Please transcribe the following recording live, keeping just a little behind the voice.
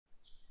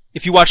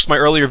If you watched my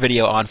earlier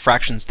video on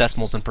fractions,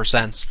 decimals, and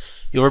percents,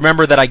 you'll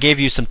remember that I gave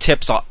you some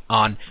tips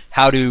on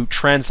how to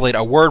translate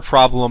a word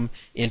problem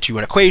into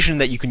an equation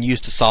that you can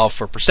use to solve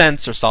for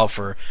percents or solve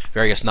for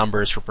various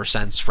numbers for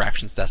percents,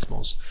 fractions,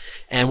 decimals.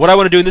 And what I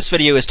want to do in this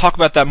video is talk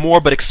about that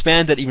more, but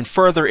expand it even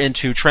further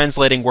into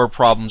translating word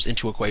problems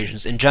into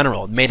equations in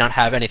general. It may not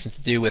have anything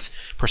to do with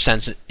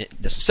percents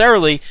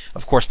necessarily.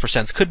 Of course,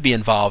 percents could be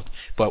involved,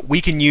 but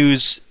we can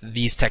use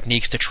these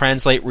techniques to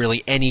translate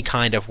really any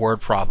kind of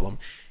word problem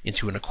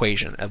into an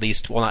equation, at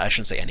least, well, I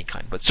shouldn't say any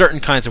kind, but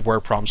certain kinds of word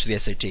problems for the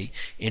SAT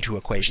into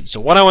equations. So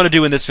what I want to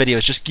do in this video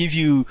is just give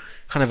you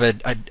kind of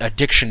a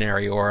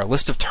dictionary or a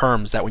list of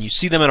terms that when you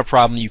see them in a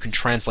problem, you can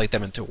translate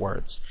them into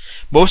words.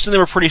 Most of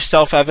them are pretty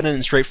self-evident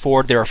and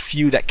straightforward. There are a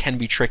few that can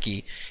be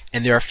tricky,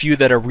 and there are a few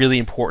that are really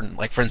important.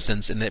 Like, for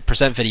instance, in the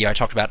percent video, I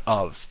talked about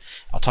of.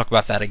 I'll talk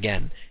about that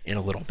again in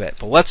a little bit.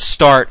 But let's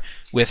start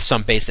with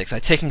some basics.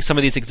 I'm taking some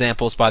of these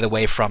examples, by the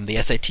way, from the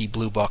SAT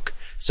Blue Book.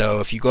 So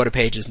if you go to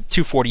pages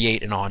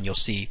 248 and on, you'll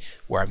see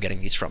where I'm getting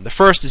these from. The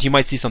first is you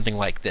might see something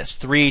like this.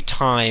 3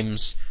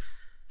 times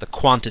the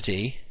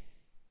quantity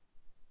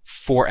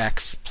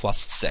 4x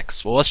plus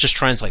 6. Well, let's just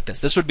translate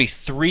this. This would be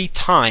 3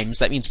 times,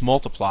 that means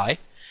multiply,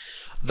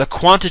 the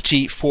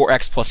quantity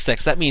 4x plus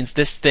 6. That means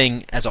this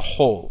thing as a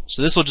whole.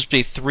 So this will just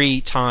be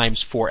 3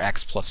 times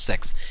 4x plus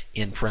 6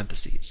 in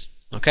parentheses.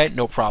 Okay,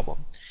 no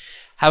problem.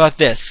 How about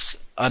this?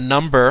 A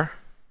number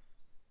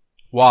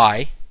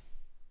y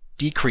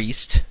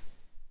decreased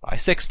by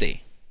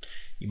 60.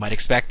 You might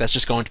expect that's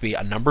just going to be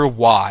a number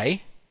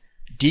y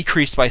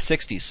decreased by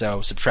 60, so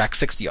subtract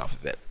 60 off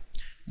of it.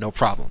 No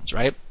problems,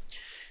 right?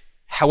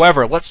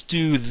 However, let's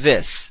do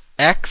this.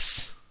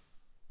 X,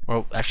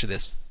 or actually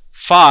this,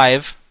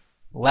 5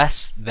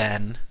 less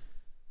than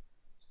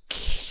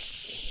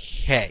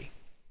k.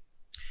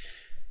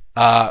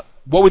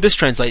 What would this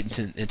translate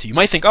into? You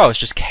might think, oh, it's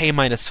just k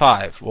minus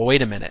 5. Well,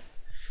 wait a minute.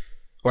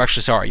 Or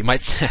actually, sorry, you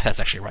might say, that's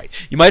actually right.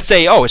 You might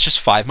say, oh, it's just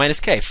 5 minus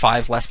k,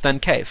 5 less than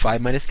k,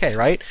 5 minus k,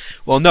 right?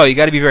 Well, no, you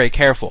got to be very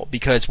careful,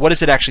 because what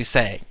is it actually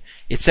saying?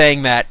 It's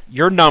saying that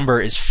your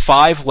number is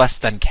 5 less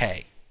than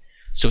k.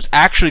 So it's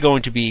actually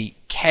going to be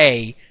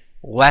k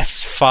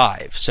less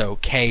 5, so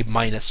k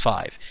minus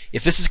 5.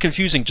 If this is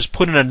confusing, just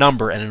put in a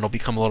number and it'll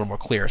become a little more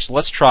clear. So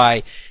let's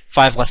try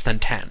 5 less than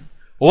 10.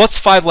 Well, what's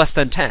 5 less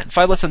than 10?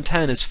 5 less than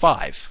 10 is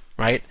 5,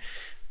 right?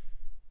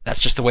 That's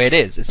just the way it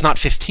is. It's not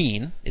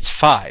 15, it's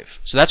 5.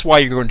 So that's why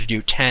you're going to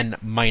do 10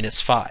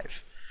 minus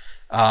 5.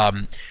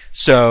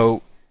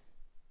 So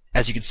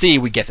as you can see,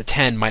 we get the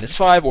 10 minus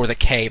 5 or the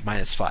k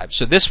minus 5.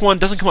 So this one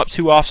doesn't come up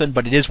too often,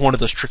 but it is one of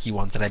those tricky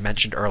ones that I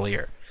mentioned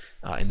earlier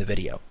in the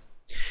video.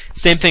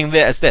 Same thing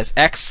as this,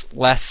 x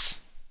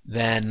less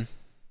than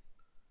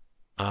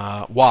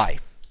y.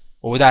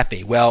 What would that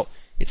be? Well,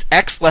 it's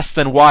x less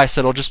than y, so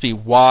it'll just be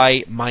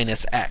y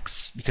minus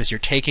x, because you're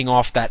taking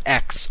off that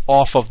x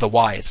off of the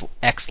y. It's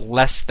x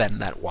less than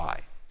that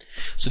y.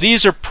 So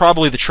these are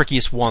probably the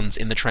trickiest ones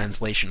in the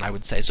translation, I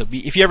would say. So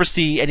if you ever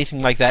see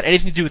anything like that,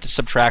 anything to do with the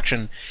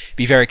subtraction,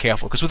 be very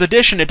careful, because with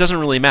addition, it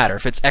doesn't really matter.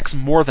 If it's x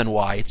more than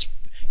y, it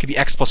could be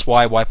x plus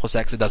y, y plus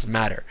x, it doesn't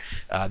matter.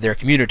 They're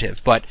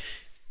commutative. But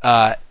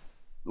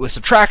with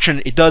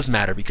subtraction, it does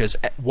matter, because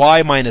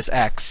y minus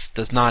x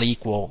does not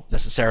equal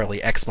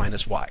necessarily x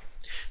minus y.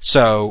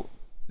 So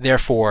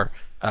therefore,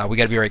 we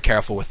got to be very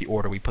careful with the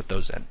order we put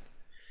those in.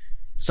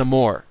 Some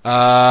more.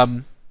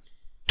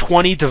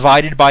 20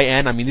 divided by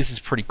n. I mean, this is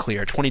pretty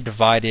clear. 20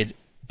 divided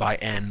by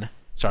n.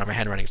 Sorry, my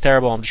handwriting is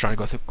terrible. I'm just trying to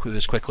go through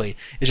this quickly.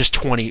 It's just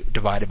 20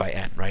 divided by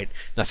n, right?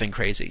 Nothing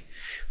crazy.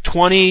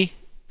 20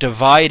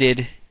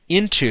 divided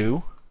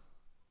into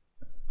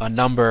a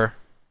number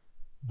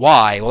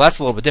y. Well, that's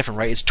a little bit different,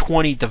 right? It's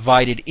 20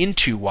 divided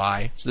into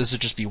y. So this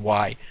would just be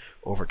y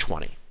over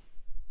 20.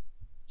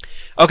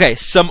 Okay,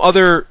 some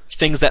other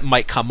things that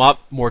might come up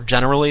more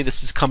generally.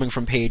 This is coming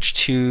from page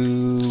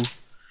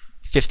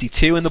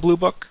 252 in the Blue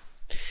Book.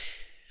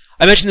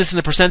 I mentioned this in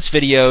the percents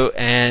video,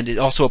 and it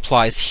also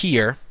applies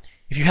here.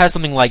 If you have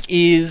something like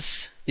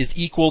is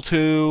equal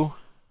to,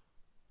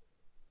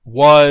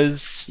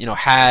 was,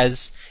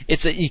 has,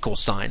 it's an equal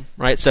sign,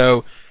 right?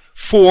 So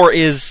 4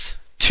 is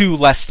 2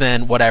 less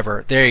than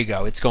whatever. There you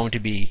go. It's going to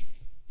be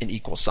an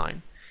equal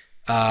sign.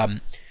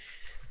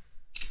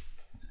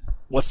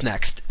 What's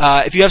next?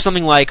 If you have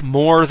something like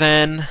more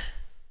than,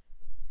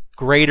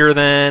 greater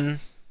than,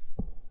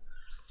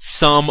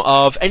 sum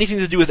of, anything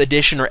to do with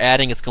addition or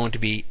adding, it's going to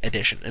be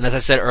addition. And as I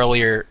said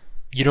earlier,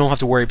 you don't have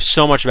to worry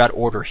so much about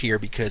order here,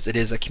 because it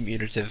is a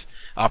commutative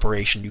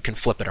operation. You can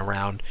flip it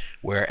around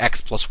where x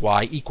plus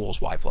y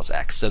equals y plus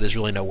x. So there's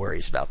really no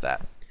worries about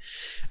that.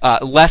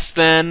 Less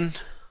than,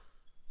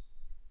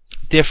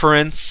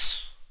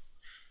 difference,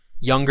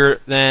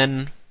 younger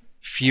than,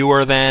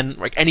 fewer than,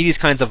 like any of these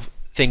kinds of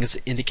things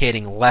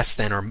indicating less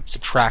than or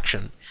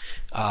subtraction,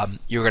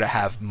 you're going to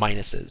have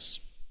minuses.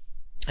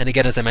 And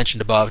again, as I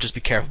mentioned above, just be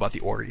careful about the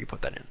order you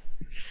put that in.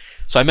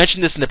 So I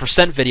mentioned this in the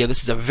percent video.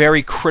 This is a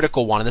very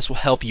critical one, and this will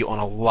help you on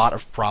a lot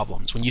of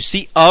problems. When you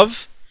see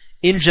of,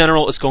 in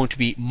general, it's going to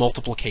be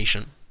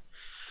multiplication.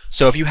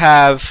 So if you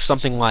have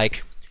something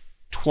like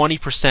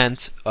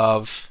 20%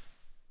 of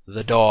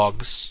the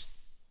dogs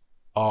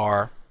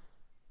are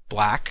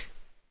black,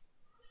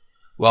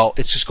 well,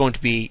 it's just going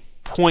to be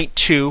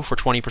 0.2 for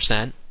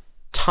 20%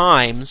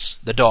 times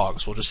the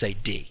dogs. We'll just say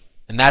D.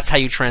 And that's how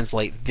you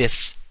translate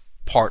this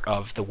part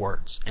of the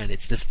words. And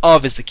it's this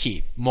of is the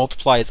key.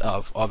 Multiply is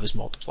of is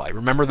multiply.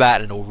 Remember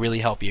that, and it will really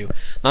help you,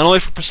 not only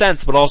for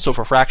percents, but also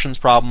for fractions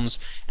problems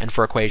and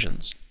for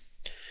equations.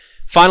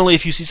 Finally,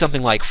 if you see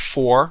something like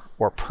for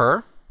or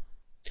per,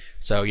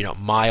 so,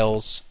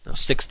 miles,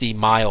 60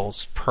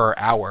 miles per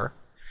hour,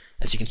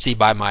 as you can see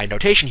by my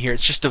notation here,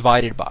 it's just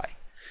divided by.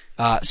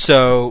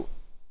 So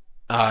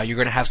you're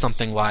going to have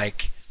something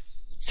like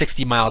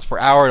 60 miles per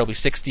hour. It'll be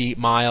 60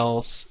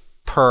 miles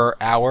per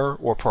hour,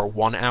 or per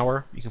 1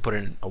 hour. You can put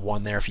in a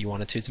 1 there if you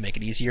wanted to make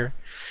it easier.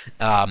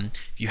 If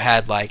you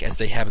had, like, as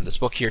they have in this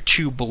book here,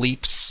 2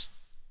 bleeps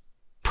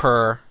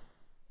per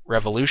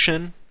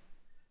revolution,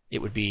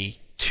 it would be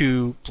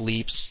 2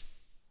 bleeps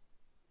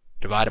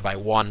divided by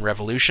 1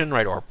 revolution,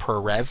 right, or per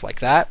rev, like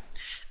that.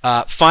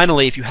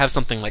 Finally, if you have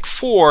something like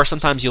 4,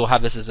 sometimes you'll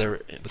have this as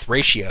with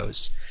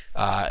ratios,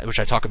 which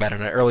I talk about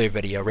in an earlier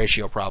video,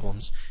 ratio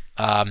problems.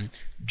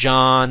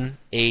 John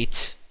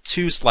ate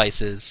 2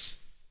 slices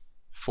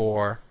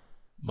for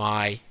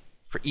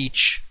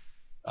each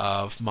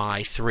of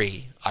my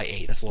 3 I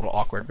ate. That's a little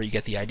awkward, but you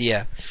get the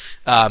idea.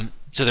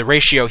 So the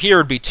ratio here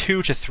would be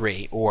 2 to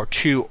 3, or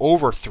 2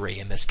 over 3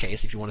 in this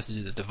case, if you wanted to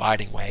do the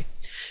dividing way.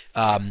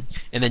 And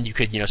then you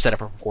could, set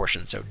up a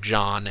proportion, so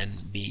John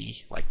and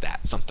B, like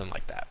that, something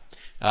like that.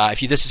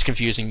 If this is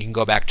confusing, you can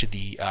go back to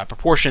the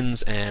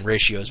proportions and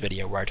ratios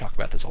video where I talk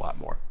about this a lot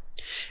more.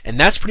 And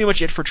that's pretty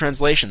much it for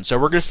translation. So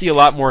we're going to see a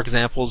lot more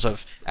examples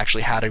of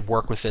actually how to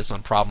work with this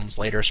on problems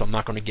later, so I'm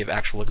not going to give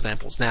actual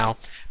examples now.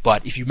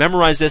 But if you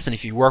memorize this and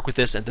if you work with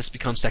this and this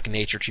becomes second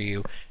nature to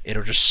you,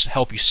 it'll just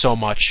help you so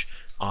much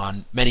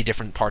on many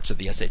different parts of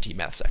the SAT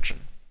math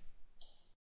section.